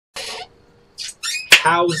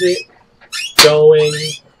How's it going,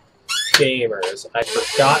 gamers? I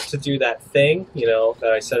forgot to do that thing, you know,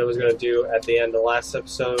 that I said I was going to do at the end of the last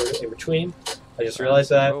episode in between. I just realized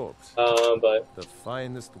that, but... The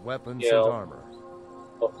finest weapons and armor.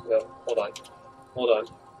 Oh, no, hold on. Hold on.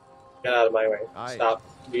 Get out of my way. Stop.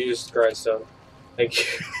 You used grindstone. Thank you.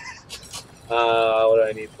 What do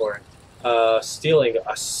I need for it? Stealing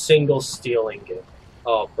a single steel ingot.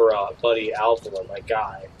 Oh, bruh, buddy, Alpha, my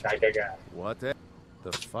guy. Guy. What?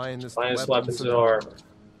 The finest weapons and armor.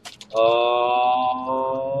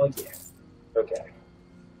 Oh, yeah. Okay.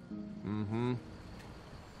 Mm-hmm.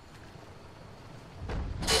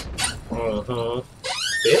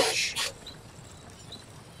 Bitch.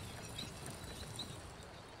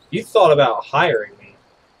 You thought about hiring me.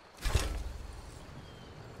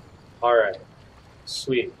 Alright.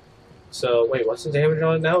 Sweet. So, wait, what's the damage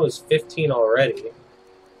on it now? It was 15 already.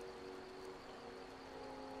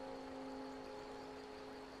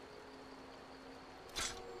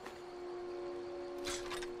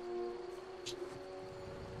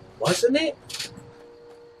 Wasn't it?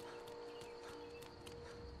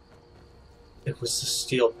 It was the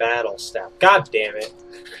steel battle staff. God damn it.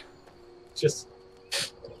 Just...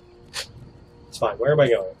 It's fine. Where am I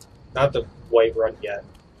going? Not the White Run yet.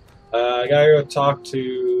 I gotta go talk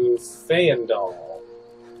to Fandal.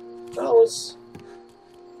 That was...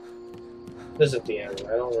 This is at the end.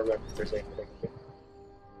 I don't remember if there's anything here.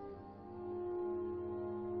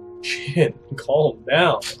 Chin, calm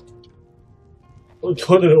down.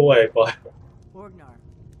 Put it away, but...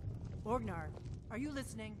 Orgnar, are you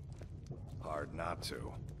listening? Hard not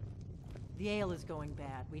to. The ale is going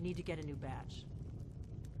bad. We need to get a new batch.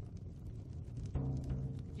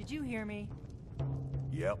 Did you hear me?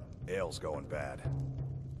 Yep, ale's going bad.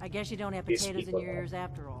 I guess you don't have potatoes in your ears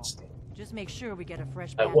after all. Just make sure we get a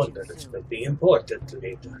fresh I batch wondered soon. if it would be important to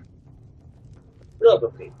me.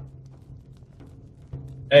 Probably.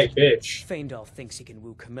 Hey, bitch. Fandal thinks he can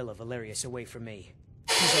woo Camilla Valerius away from me.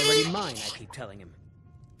 He's already mine, I keep telling him.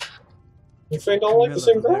 You think I'll like the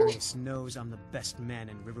same girl? Valerius knows I'm the best man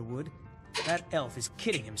in Riverwood. That elf is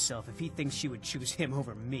kidding himself if he thinks she would choose him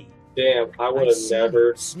over me. Damn, I would have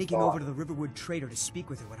never sneaking over to the Riverwood trader to speak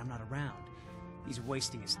with her when I'm not around. He's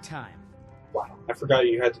wasting his time. Wow, I forgot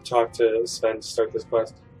you had to talk to Sven to start this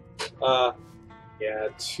quest. Yeah,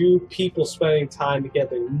 two people spending time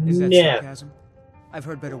together. Is that sarcasm? I've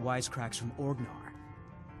heard better wisecracks from Orgnar.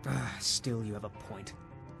 Still, you have a point.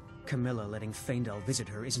 Camilla letting Fandal visit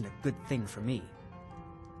her isn't a good thing for me.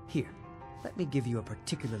 Here, let me give you a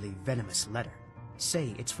particularly venomous letter.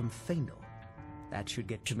 Say it's from Fandal. That should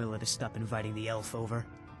get Camilla to stop inviting the elf over.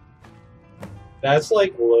 That's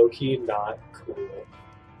like low-key not cool.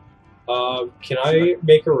 Can I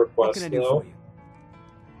make a request, what can I do though? for you?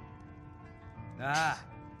 A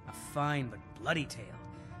fine but bloody tale.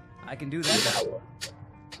 I can do that.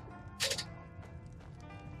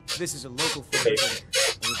 This is a local favorite.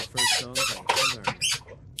 One of the first songs I ever learned.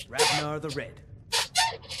 Ragnar the Red.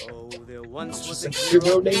 Oh, there once was a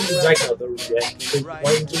hero named Ragnar the Red.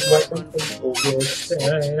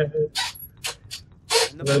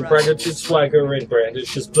 The predator swagger and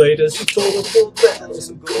brandish his blade as he told him full battles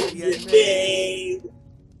and gold he had made.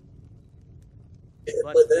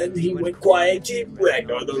 But then he went quiet, Deep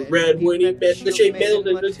Ragnar the Red, when he met the shape mailed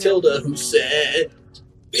in Matilda, who said,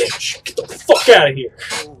 "Bitch, get the fuck out of here."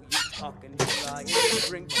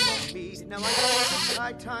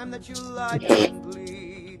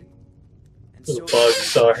 It was a bug,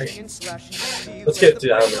 sorry. Let's get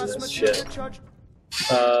down to this shit.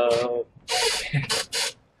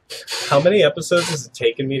 How many episodes has it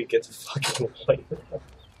taken me to get to fucking White?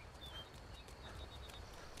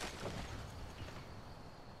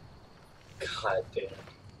 God damn.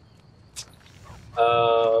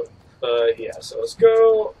 Yeah, so let's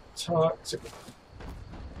go talk to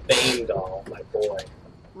Fandal, my boy.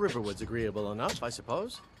 Riverwood's agreeable enough, I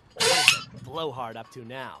suppose. What's the blowhard up to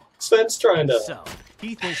now? Sven's trying to... So,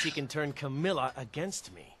 he thinks he can turn Camilla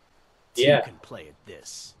against me. Yeah. You can play at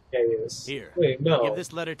this. Yeah, he is. Here. Wait, no. Give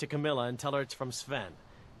this letter to Camilla and tell her it's from Sven.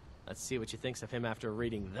 Let's see what she thinks of him after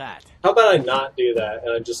reading that. How about I not do that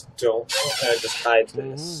and I just don't... I just hide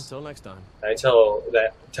this. Till next time. I tell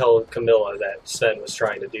Camilla that Sven was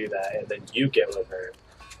trying to do that, and then you get with her,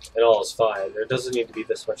 and all is fine. There doesn't need to be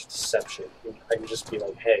this much deception. I can just be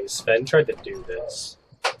like, hey, Sven tried to do this.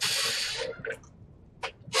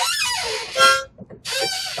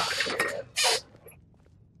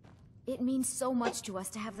 It means so much to us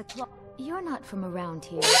to have the cloth. You're not from around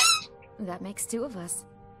here. That makes two of us.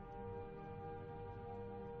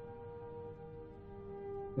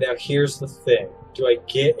 Now here's the thing. Do I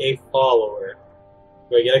get a follower?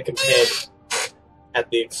 Do I get a companion? at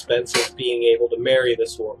the expense of being able to marry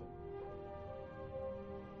this woman?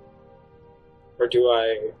 Or do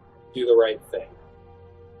I do the right thing?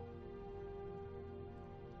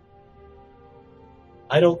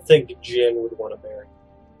 I don't think Jin would want to marry.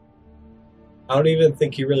 I don't even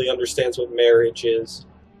think he really understands what marriage is.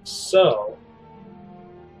 So,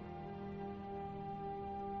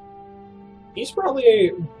 he's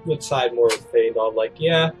probably would side more with Faendal. Like,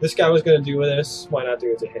 yeah, this guy was going to do this. Why not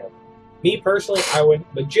do it to him? Me personally, I would.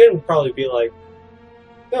 But Jin would probably be like,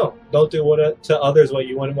 no, don't do to others what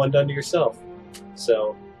you wouldn't want done to yourself.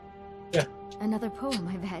 So, yeah. Another poem,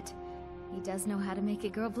 I bet. He does know how to make a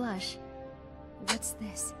girl blush. What's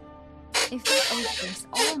this? If he opens this,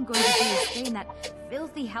 all I'm going to do is stay in that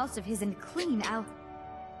filthy house of his and clean out.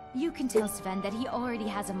 You can tell Sven that he already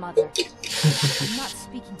has a mother. I'm not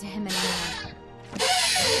speaking to him anymore.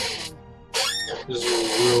 Just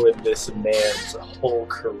ruined this man's whole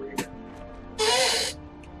career.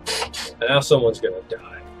 And now someone's gonna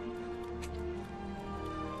die.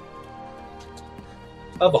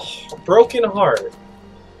 Of a broken heart.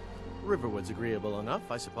 Riverwood's agreeable enough,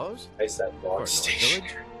 I suppose. I said For log a station.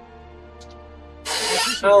 village.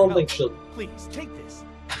 I don't think she'll. Please, take this.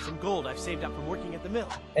 Some gold I've saved up from working at the mill.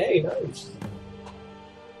 Hey, nice.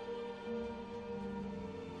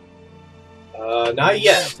 Not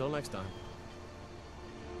yet. Until next time.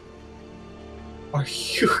 Are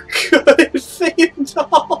you good,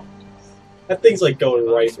 Faendal? That thing's like going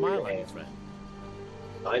right through Smile your on you, hand. friend.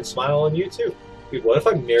 Fine, smile on you too. Dude, what if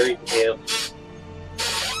I married him?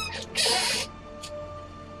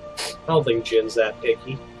 I don't think Jin's that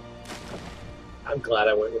picky. I'm glad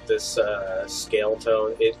I went with this scale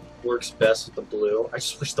tone. It works best with the blue. I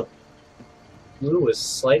just wish the blue was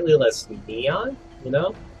slightly less neon, you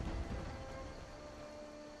know?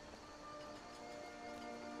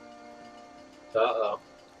 Uh-oh.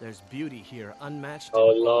 There's beauty here unmatched.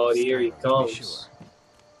 Oh in all lord, of here he Skyrim, to be comes. sure.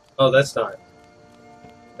 Oh, that's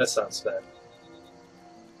not Sven.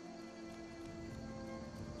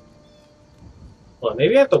 Well,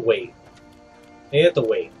 maybe I have to wait. Maybe I have to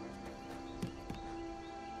wait.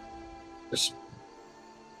 Just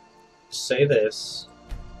say this.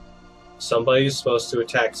 Somebody's supposed to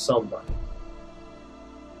attack somebody.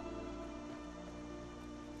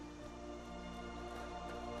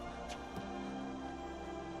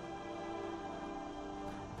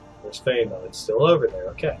 There's Faendal. It's still over there.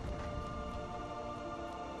 Okay.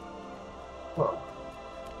 Huh.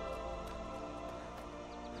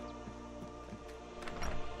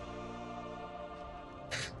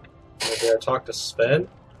 Maybe I talk to Sven?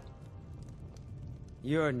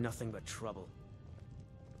 You're nothing but trouble.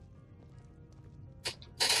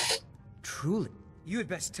 Truly. You had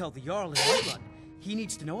best tell the Jarl in Whiterun. He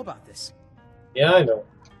needs to know about this. Yeah, I know.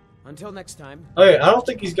 Until next time. Okay, I don't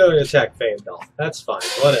think he's going to attack Faendal. That's fine.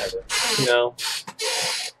 Whatever. You know?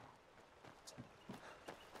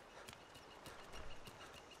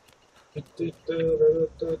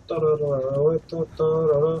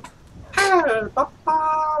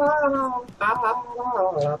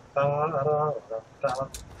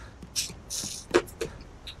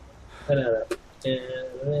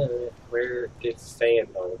 Where did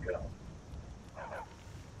Faendal go?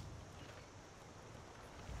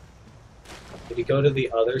 Did he go to the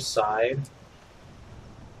other side?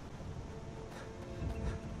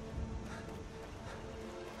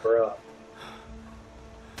 Bruh.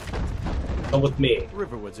 Come with me.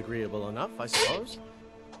 Riverwood's agreeable enough, I suppose.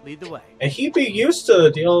 Lead the way. And he'd be used to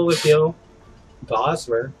dealing with, you know,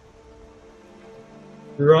 Bosmer.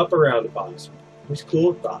 Grew up around Bosmer. He's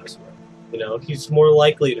cool with Bosmer. You know, he's more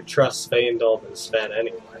likely to trust Faendal than Sven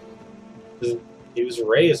anyway. He was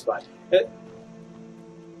raised by it.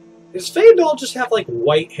 Does Faendal just have, like,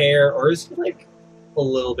 white hair, or is he, like, a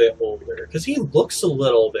little bit older? Because he looks a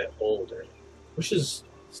little bit older, which is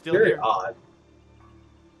Still very here. odd.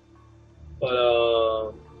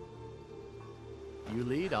 But, You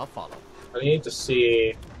lead, I'll follow. I need to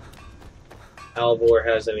see if Alvor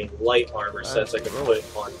has any light armor sets I can put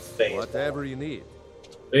on Faendal. Whatever you need.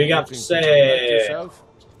 What do you got to Looking to protect say? yourself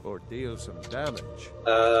or deal some damage.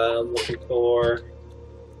 I'm looking for...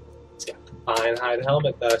 It's got a fine hide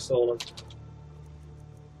helmet that I stole him.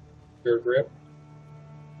 Your grip.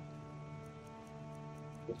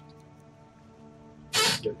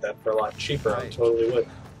 Get that for a lot cheaper, I totally would.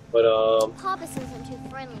 But, Hobbs isn't too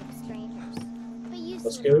friendly with strangers. But you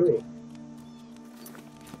let's seem go.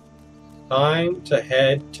 Time to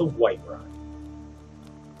head to Whiterun.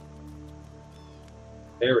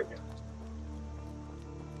 There we go.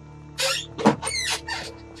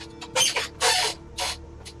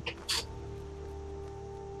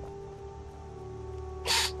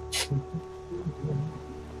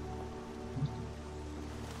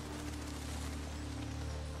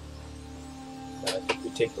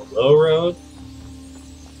 take the low road.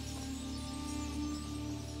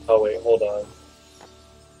 Oh wait, hold on.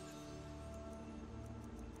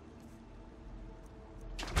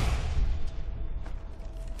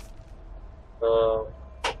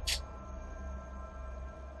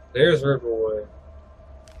 There's Riverwood.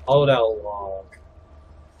 Hollowed out log.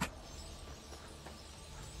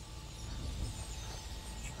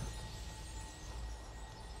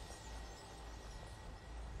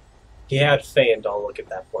 He had Fandal look at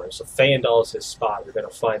that for him, so Fandal is his spot. We're gonna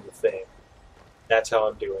find the thing. That's how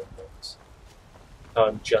I'm doing things. How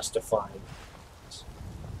I'm justifying things.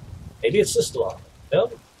 Maybe it's this log.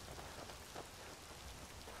 No?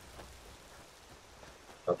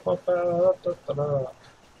 I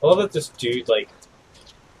love that this dude, like,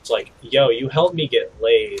 it's like, yo, you helped me get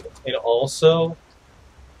laid, and also,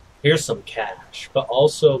 here's some cash, but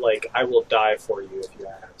also, like, I will die for you if you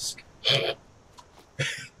ask.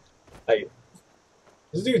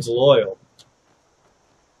 This dude's loyal.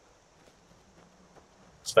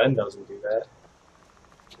 Sven doesn't do that.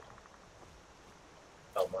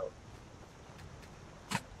 Oh, no.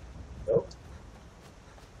 Nope.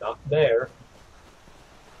 Not there.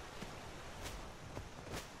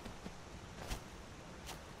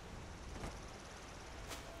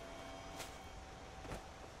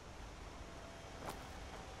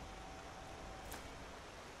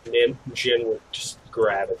 And Jin would just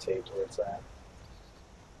gravitate towards that.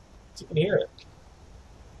 You can hear it.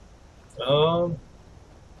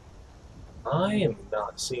 I am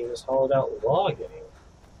not seeing this hollowed out log anywhere.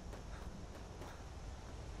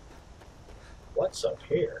 What's up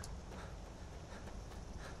here?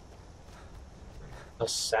 A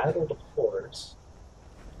saddled horse.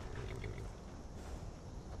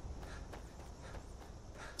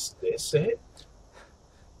 Is this it?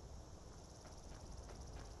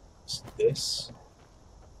 Is this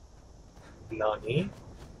Nani?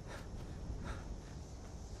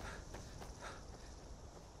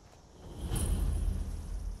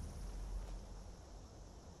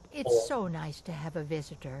 It's so nice to have a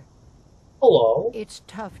visitor. Hello. It's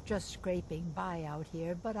tough just scraping by out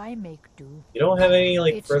here, but I make do. You don't have any,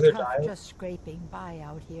 like, further dialogue? It's tough just scraping by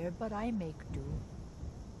out here, but I make do.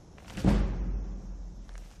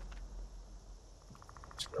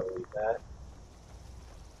 Just gonna leave that.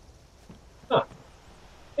 Huh.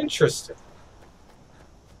 Interesting.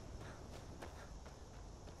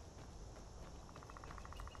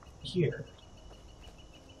 Here.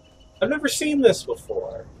 I've never seen this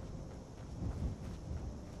before.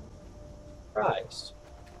 Surprised.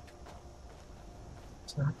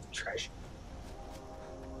 It's not the treasure.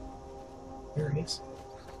 Where is it?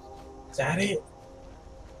 Is that it?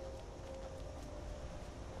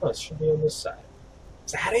 Oh, it should be on this side.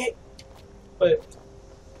 Is that it? But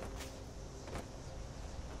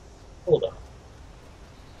hold on.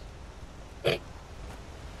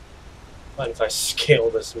 Mind if I scale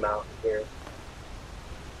this mountain here?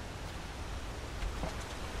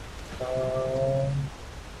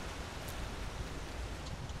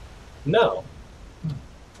 No.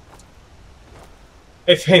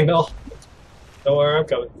 Hey, Fangol. Don't worry, I'm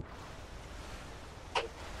coming.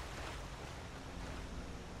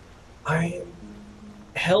 I am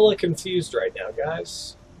hella confused right now,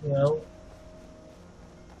 guys. You know?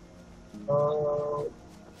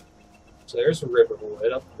 So there's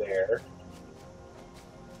Riverwood up there.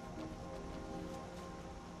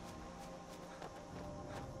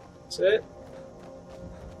 That's it.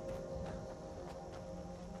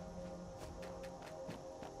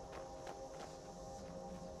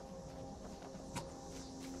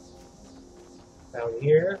 Down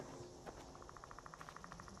here.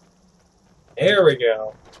 There we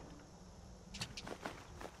go.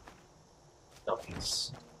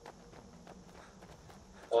 Nice.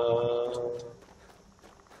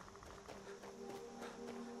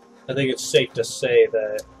 I think it's safe to say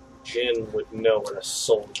that Jin would know what a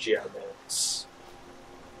soul gem is.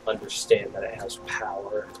 Understand that it has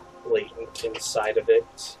power latent inside of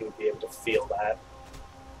it. He would be able to feel that.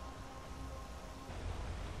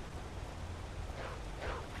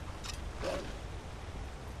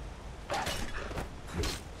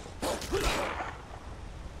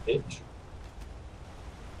 Bitch.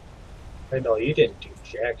 I know you didn't do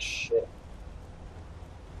jack shit.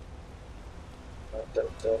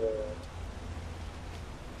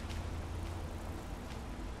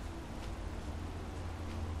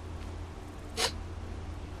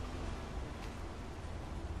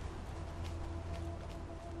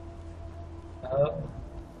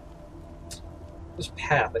 This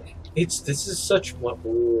path, this is such what.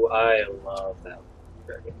 Ooh, I love that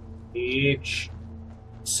Dragon Beach.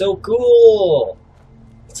 So cool.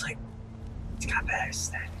 It's like It's got that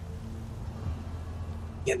aesthetic.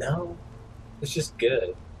 You know? It's just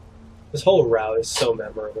good. This whole route is so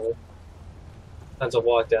memorable. As I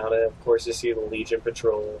walk down it, of course, you see the Legion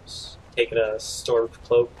patrols taking a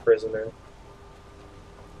Stormcloak prisoner.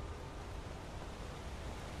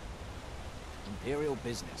 Imperial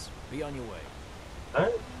business. Be on your way.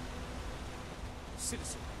 Alright.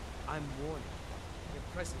 Citizen, I'm warning. Your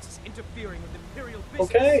presence is interfering with Imperial business.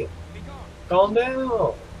 Okay. Be gone. Calm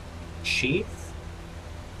down, Chief.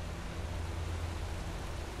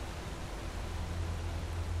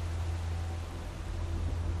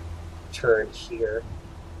 Turn here.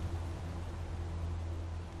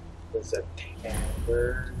 There's a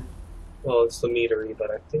tavern. Well, it's the meadery,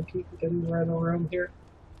 but I think you can get right around here.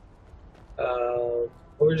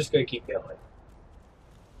 We're just gonna keep going.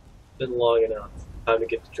 Been long enough. Time to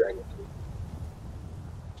get to Dragon Food.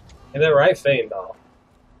 Ain't that right, Fane doll?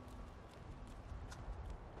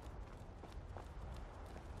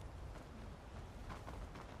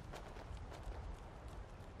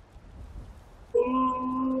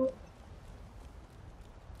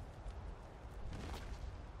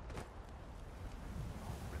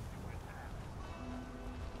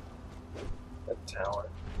 That tower.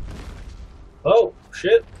 Oh,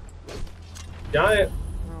 shit. Giant.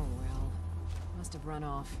 Oh well. Must have run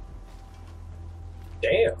off.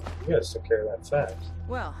 Damn, you guys took care of that fast.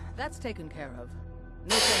 Well, that's taken care of.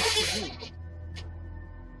 No thanks to you.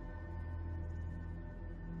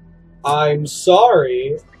 I'm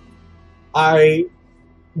sorry. I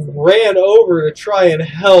ran over to try and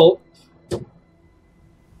help.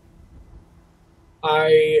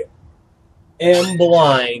 I am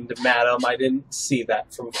blind, madam. I didn't see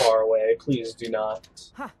that from far away. Please do not.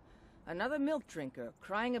 Ha! Another milk drinker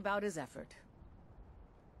crying about his effort.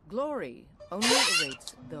 Glory only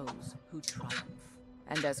awaits those who triumph.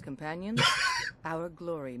 And as companions, our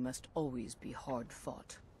glory must always be hard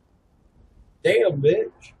fought. Damn,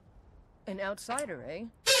 bitch. An outsider, eh?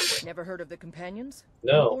 Never heard of the companions?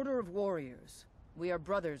 No. An order of warriors. We are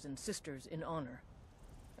brothers and sisters in honor.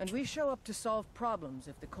 And we show up to solve problems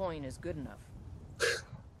if the coin is good enough.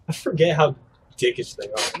 I forget how dickish they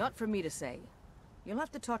are. Not for me to say. You'll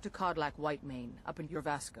have to talk to Codlac Whitemane up in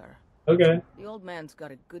Jorvaskar. Okay. The old man's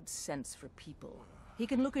got a good sense for people. He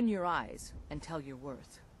can look in your eyes and tell your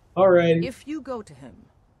worth. Alright. If you go to him,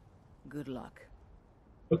 good luck.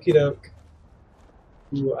 Okie doke.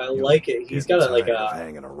 Ooh, I like it. He's got a, like a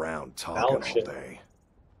hanging around talking all day.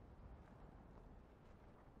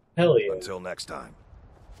 Hell yeah. Until next time.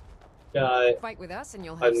 Got Fight with us and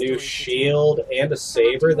you'll a have new stories to shield tell. and a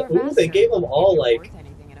saber. Ooh, they gave them all like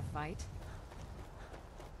Anything in a fight.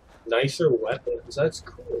 nicer weapons. That's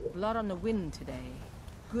cool. Blood on the wind today.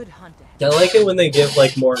 Good hunt ahead. I like it when they give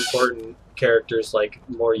like more important characters like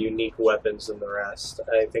more unique weapons than the rest.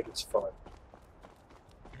 I think it's fun.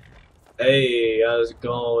 Hey, how's it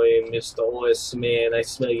going, Mr. Horseman? I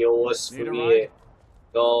smell your horse from here.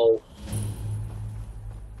 Go.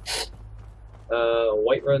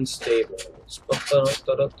 Whiterun Stables.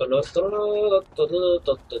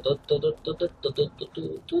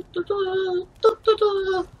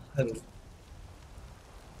 And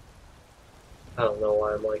I don't know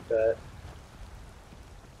why I'm like that.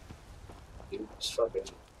 Dude, just fucking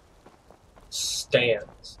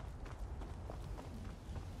stands.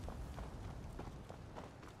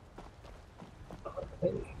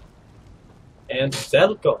 And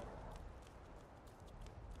Zelko.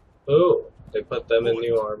 Ooh, they put them in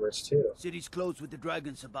new armors too. City's closed with the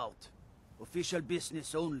dragons about. Official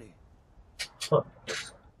business only. Huh.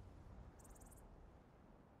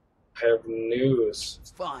 I have news.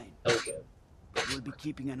 Fine. Okay. We'll be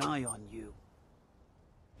keeping an eye on you.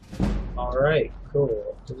 Alright,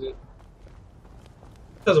 cool. Is it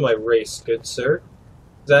because of my race, good sir?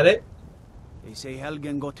 Is that it? They say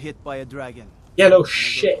Helgen got hit by a dragon. Yeah, no One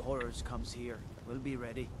shit. of those horrors comes here. We'll be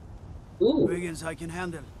ready. Ooh. Brigands I can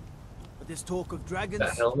handle. But this talk of dragons... The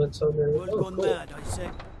helmet's on there. World Oh, gone cool. mad, I say.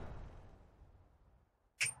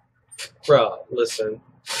 Bruh, listen.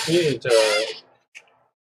 You need to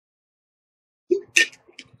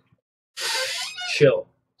chill.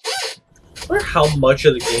 I wonder how much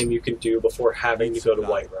of the game you can do before having to go to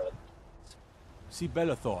Whiterun. See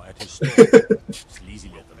Bellathor at his store. Sleazy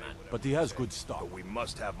little man, but he has good stock. But we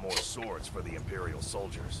must have more swords for the Imperial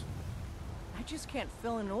soldiers. I just can't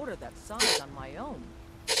fill an order that size on my own.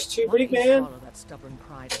 It's too Why big, don't you man. swallow that stubborn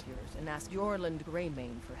pride of yours and ask Yorland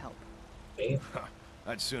Greymane for help. Damn.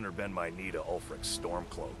 I'd sooner bend my knee to Ulfric's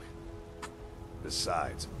Stormcloak.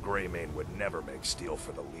 Besides, Greymane would never make steel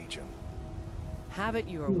for the Legion. Have it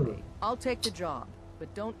your way. I'll take the job,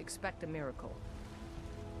 but don't expect a miracle.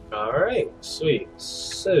 Alright, sweet.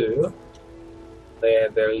 So, They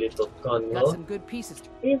had their little Got tunnel. some good pieces.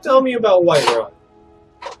 Can you tell me about Whiterun?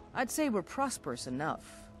 I'd say we're prosperous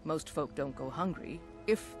enough. Most folk don't go hungry,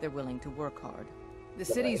 if they're willing to work hard. The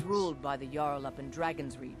city's ruled by the Jarl up in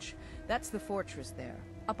Dragon's Reach. That's the fortress there,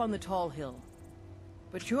 up on the tall hill.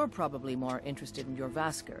 But you're probably more interested in your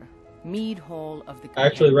Vasker, Mead Hall of the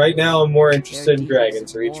Companions. Actually, right now I'm more interested in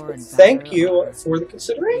Dragon's Reach, but thank you for the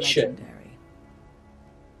consideration.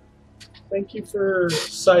 Thank you for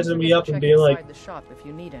sizing me up and being like, the shop if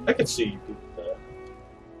you need I can see you do that.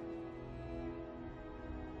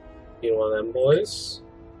 You one of them boys?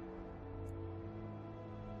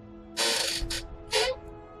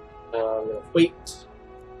 I'm gonna wait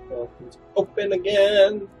until it's open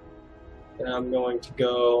again, and I'm going to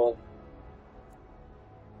go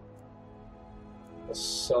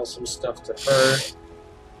sell some stuff to her.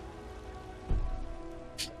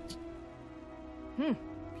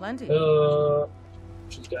 Plenty.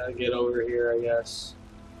 She's gotta get over here, I guess.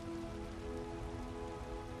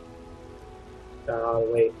 Gotta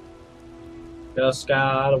wait. Just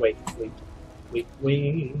gotta wait.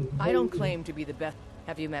 Wait. I don't claim to be the best.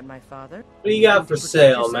 Have you met my father? What do you got for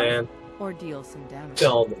sale, man? Or deal some damage?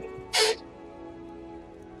 Tell me.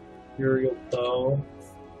 Imperial bow.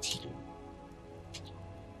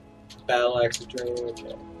 Battle axe drain.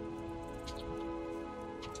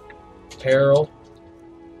 Apparel.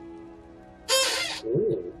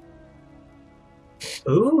 Ooh.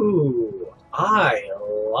 Ooh. I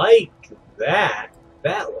like that.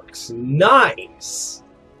 That looks nice.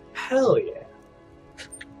 Hell yeah.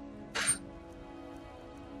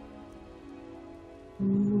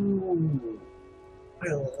 Ooh.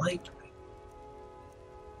 I like that.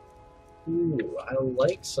 Ooh, I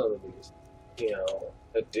like some of these, you know,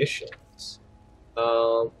 additions.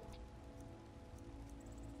 Oh.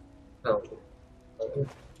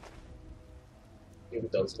 Maybe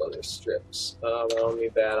those leather strips. I don't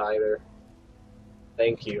need that either.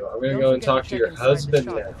 Thank you. I'm gonna go and talk to your husband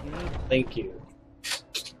now. Thank you.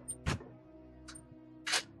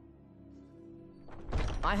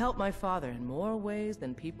 I help my father in more ways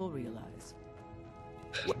than people realize.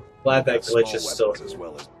 Glad that glitch is still as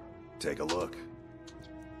well as take a look.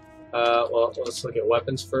 Well, let's look at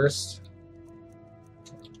weapons first.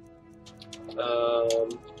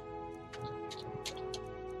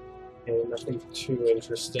 Okay, nothing too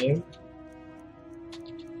interesting.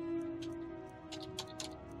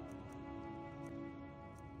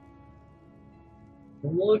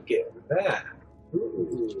 Look at that.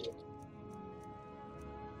 Ooh.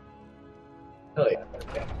 Hell yeah,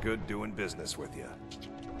 okay. Good doing business with you.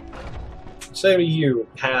 Same to you,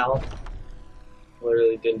 pal.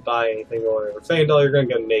 Literally didn't buy anything or whatever. Faendal, you're gonna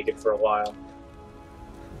go naked for a while.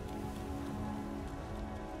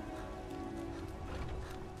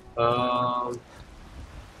 I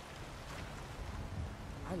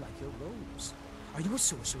like your robes. Are you a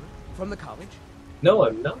sorcerer from the college? No,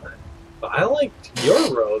 I'm not. But I liked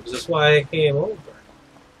your robes. That's why I came over.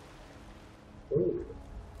 Ooh.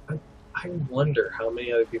 I wonder how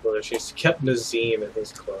many other people there. She's kept Nazim in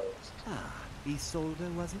his clothes. Ah,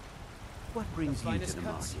 Isolde, was it? What brings you to the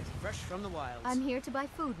market? Fresh from the wilds. I'm here to buy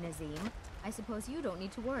food, Nazim. I suppose you don't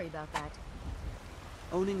need to worry about that.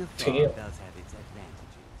 Owning a farm does have its advantages.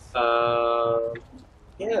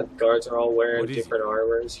 Yeah, the guards are all wearing different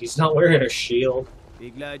armors. He's not wearing a shield.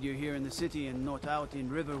 Be glad you're here in the city and not out in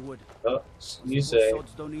Riverwood. Oh, you say.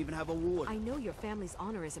 Swords don't even have a ward. I know your family's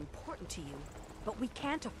honor is important to you, but we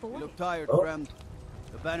can't afford You look it. tired, friend.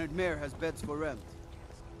 The bannered mare has beds for rent.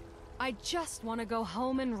 I just want to go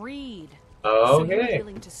home and read. Okay. So you're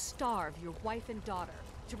willing to starve your wife and daughter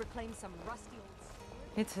to reclaim some rusty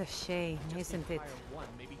old... It's a shame, isn't it?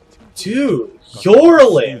 Dude, your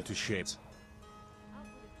land. To shape.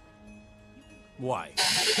 Why?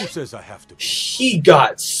 Who says I have to? He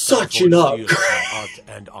got such an upgrade. Art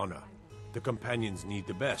and honor. The companions need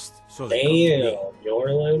the best, so damn,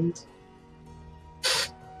 Yorland.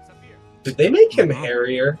 Did they make him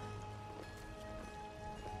hairier?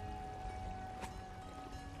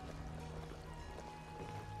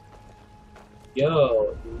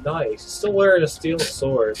 Yo, nice. Still wearing a steel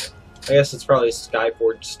sword. I guess it's probably a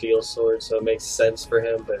Skyforged steel sword, so it makes sense for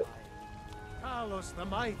him, but...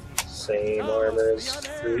 Same armors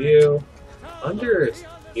for you. Under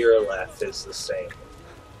your left is the same.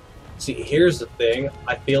 See, here's the thing.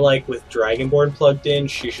 I feel like with Dragonborn plugged in,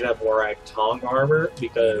 she should have Morag Tong armor,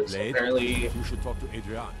 because apparently you should talk to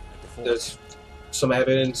Adrian. There's some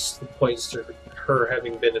evidence that points to her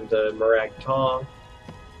having been into Morag Tong,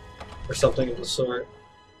 or something of the sort.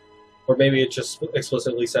 Or maybe it just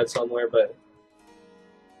explicitly said somewhere, but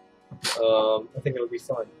I think it would be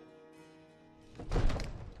fun.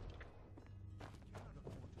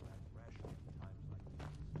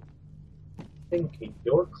 think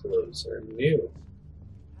your clothes are new.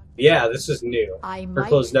 Yeah, this is new. I Her might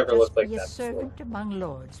clothes never just looked like be a that before. servant among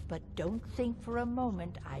lords, but don't think for a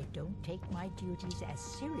moment I don't take my duties as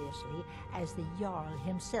seriously as the Jarl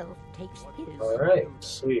himself takes his. Alright,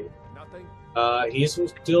 sweet. He's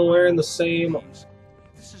still wearing the same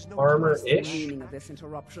armor-ish? Meaning of this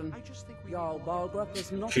interruption. Jarl Balgruuf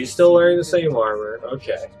is not. She's still wearing the same armor.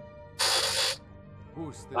 Okay.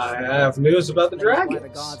 I have news about the Why the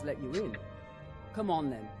dragons. guards let you in? Come on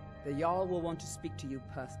then. The Jarl will want to speak to you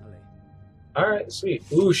personally. Alright, sweet.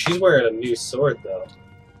 Ooh, she's wearing a new sword, though.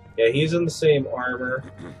 Yeah, he's in the same armor.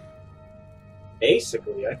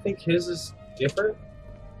 Basically, I think his is different.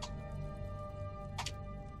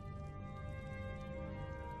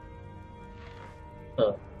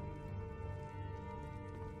 Huh.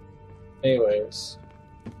 Anyways.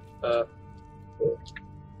 Cool.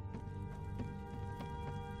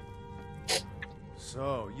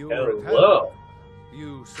 So, you were at Hello.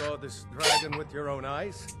 You saw this dragon with your own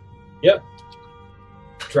eyes? Yep.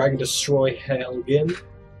 Dragon destroy Helgen.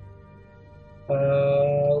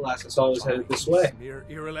 Last I saw was headed this way.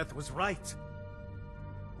 Irileth was right.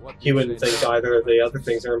 He wouldn't think either of the other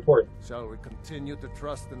things are important. Shall we continue to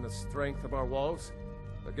trust in the strength of our walls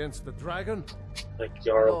against the dragon? Like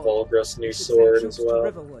Jarl Balgruuf's new We should send sword troops as to well.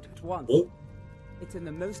 Riverwood at once. Ooh. It's in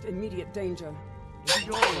the most immediate danger. The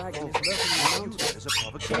The Jarl dragon of is lurking in the Balgruuf mountains. views it as a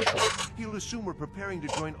provocation. He'll assume we're preparing to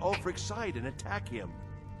join Ulfric's side and attack him.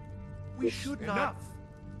 We should not. Enough!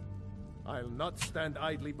 I'll not stand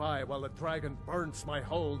idly by while the dragon burns my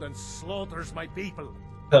hold and slaughters my people.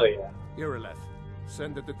 Hell yeah. Irileth,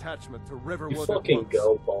 send a detachment to Riverwood You at fucking once.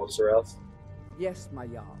 go, Balgruuf. Yes, my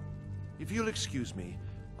Jarl. If you'll excuse me,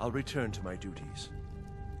 I'll return to my duties.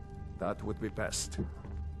 That would be best.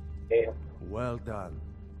 Damn. Well done.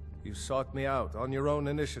 You sought me out on your own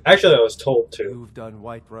initiative. Actually, I was told to. You've done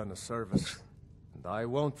Whiterun a service, and I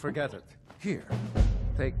won't forget it. Here,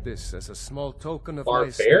 take this as a small token of my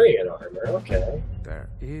Barbarian armor, okay. There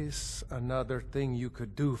is another thing you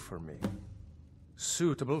could do for me.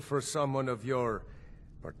 Suitable for someone of your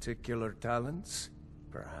particular talents,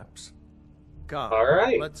 perhaps. Come,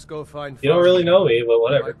 Alright. let's go find You don't really know me, but my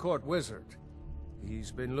whatever. court wizard.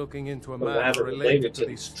 He's been looking into a Well, I matter haven't related related to to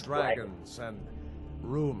these these dragons and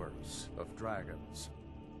rumors of dragons.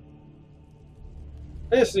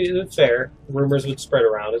 Yes, it's fair. Rumors would spread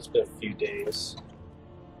around. It's been a few days.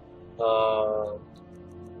 We're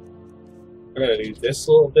gonna do this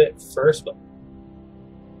a little bit first, but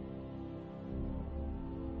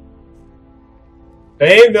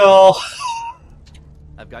Bandol!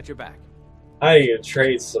 I've got your back. I need to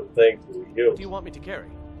trade some things with you. What do you want me to carry?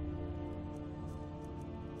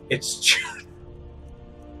 It's just...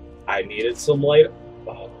 I needed some light.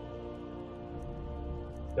 Oh.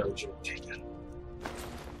 No joke, take it.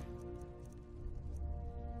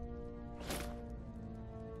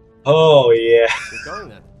 Oh, yeah. Keep going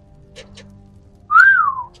then.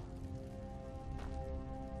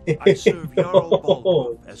 I serve Jarl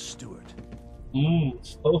Balgruuf as steward.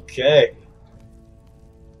 Okay.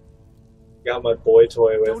 Got my boy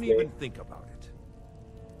toy with Don't me. even think about it.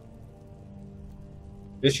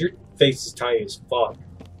 This your face is tiny as fuck.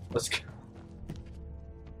 Let's go.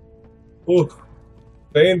 Ooh.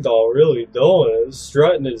 Bandol really doing it.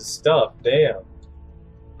 Strutting his stuff. Damn.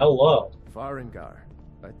 Hello. Farengar,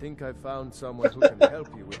 I think I found someone who can help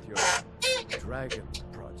you with your dragon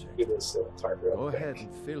project. Get this part real Go quick. ahead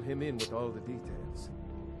and fill him in with all the details.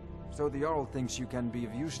 So the Jarl thinks you can be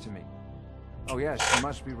of use to me. Oh yes, you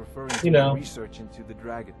must be referring to You know. my research into the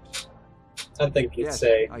dragons. I think you'd Yes,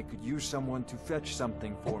 say I could use someone to fetch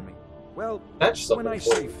something for me. Well, Fetch when something I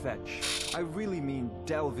for say you. fetch, I really mean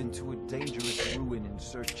delve into a dangerous ruin in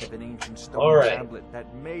search of an ancient stone Alright. tablet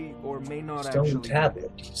that may or may not stone actually...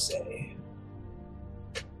 tablet, you say.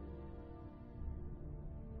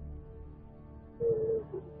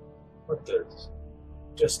 What the?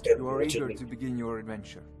 Just You are eager originally- to begin your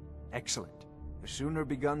adventure. Excellent. The sooner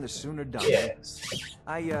begun, the sooner done. Yes.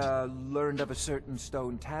 I learned of a certain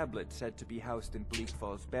stone tablet said to be housed in Bleak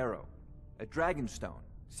Falls Barrow. A dragon stone,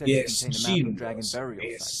 said Yes, to contain a she map of dragon knows. burial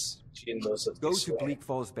Yes, sites. she knows of Go this to way. Bleak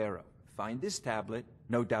Falls Barrow, find this tablet,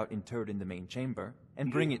 no doubt interred in the main chamber,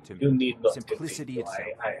 and bring it to me. You need not to Simplicity think.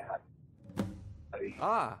 itself.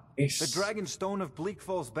 I The dragon stone of Bleak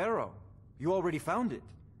Falls Barrow. You already found it.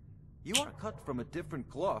 You are cut from a different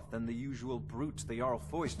cloth than the usual brutes the Jarl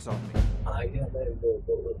foists on me. I am a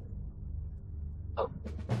noble.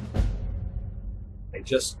 I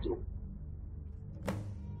just do.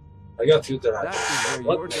 I got you that. That is where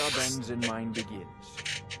What your job next? ends and mine begins.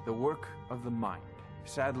 The work of the mind,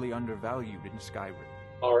 sadly undervalued in Skyrim.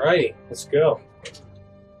 Alrighty, let's go.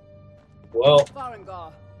 Well,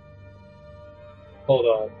 Farengar. hold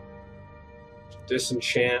on.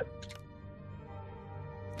 Disenchant.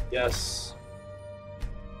 Yes.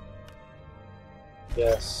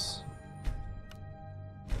 Yes.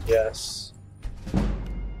 Yes.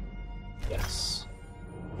 Yes.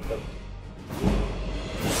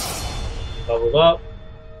 Leveled up.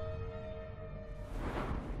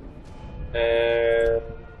 And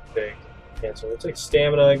big. Cancel. We'll take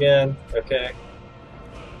stamina again. Okay.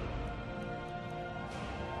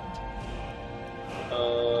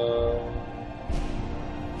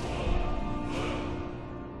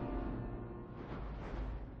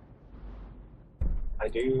 I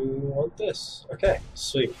do want this. Okay,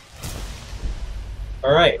 sweet.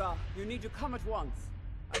 Alright. You need to come at once.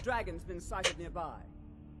 A dragon's been sighted nearby.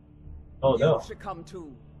 Oh no. You should come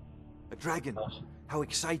too. A dragon? How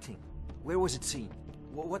exciting. Where was it seen?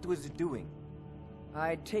 What was it doing?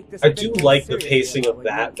 I'd take this I do like the pacing of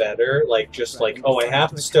that better. Like, just like, oh, I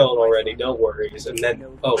have the stone already, no worries. And then,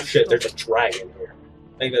 oh shit, there's a dragon here.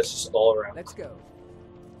 I think that's just all around. Let's go.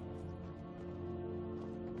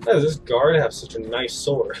 Why does this guard have such a nice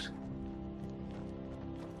sword?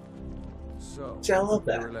 So, See, I love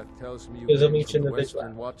that. Tells me Because of you each came from individual.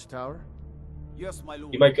 Western Watchtower? Yes, my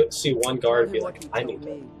lord. You might see one guard and be like, I need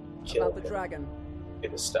to kill about the him. dragon.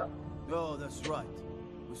 Get his stuff. Oh, that's right.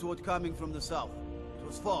 We saw it coming from the south. It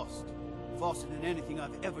was fast. Faster than anything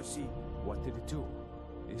I've ever seen. What did it do?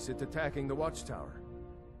 Is it attacking the Watchtower?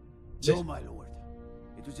 No, my lord.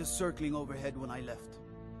 It was just circling overhead when I left.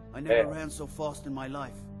 I never ran so fast in my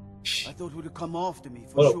life. I thought it would have come after me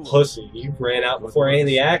for What sure. a pussy. You ran out before any of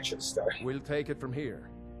the action started. We'll take it from here.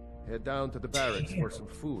 Head down to the barracks for some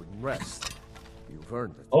food and rest. You've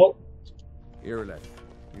earned it. Oh. Irileth,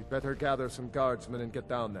 you'd better gather some guardsmen and get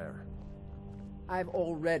down there. I've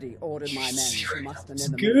already ordered my men to muster in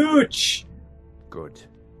the Scooch! Good.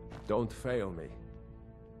 Don't fail me.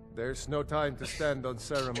 There's no time to stand on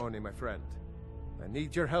ceremony, my friend. I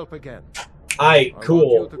need your help again. Aye,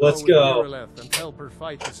 cool. Let's go. And help her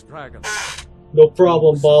fight this dragon. No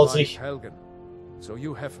problem, Ballsy. Helgen, so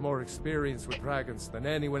you have more experience with dragons than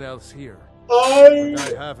anyone else here. I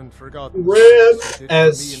haven't forgotten. Ran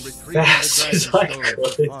as fast as I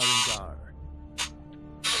could.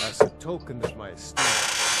 As a token of my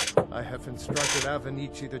esteem, I have instructed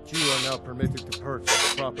Avenici that you are now permitted to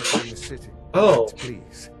purchase property in the city. Oh. But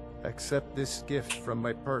please, accept this gift from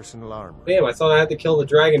my personal armor. Damn, I thought I had to kill the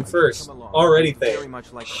dragon first. Already Very thing.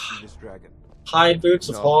 much like to see this dragon. Hide boots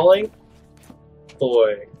of hauling?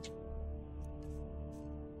 Boy.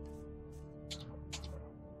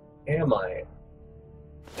 Am I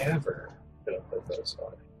ever gonna put those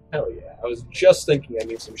on? Hell yeah. I was just thinking I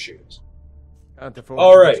need some shoes.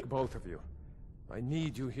 Alright. Both of you. I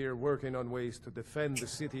need you here working on ways to defend the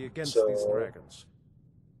city against So, these dragons.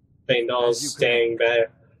 Feindal's staying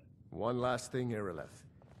back. One last thing, Irileth.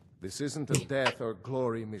 This isn't a death or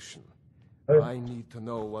glory mission. Oh. I need to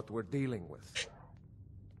know what we're dealing with.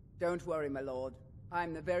 Don't worry, my lord.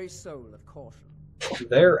 I'm the very soul of caution.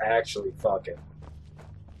 They're actually fucking.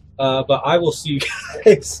 But I will see you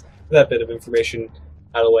guys. That bit of information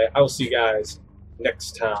out of the way. I will see you guys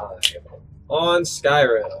next time on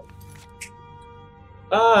Skyrim.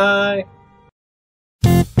 Bye!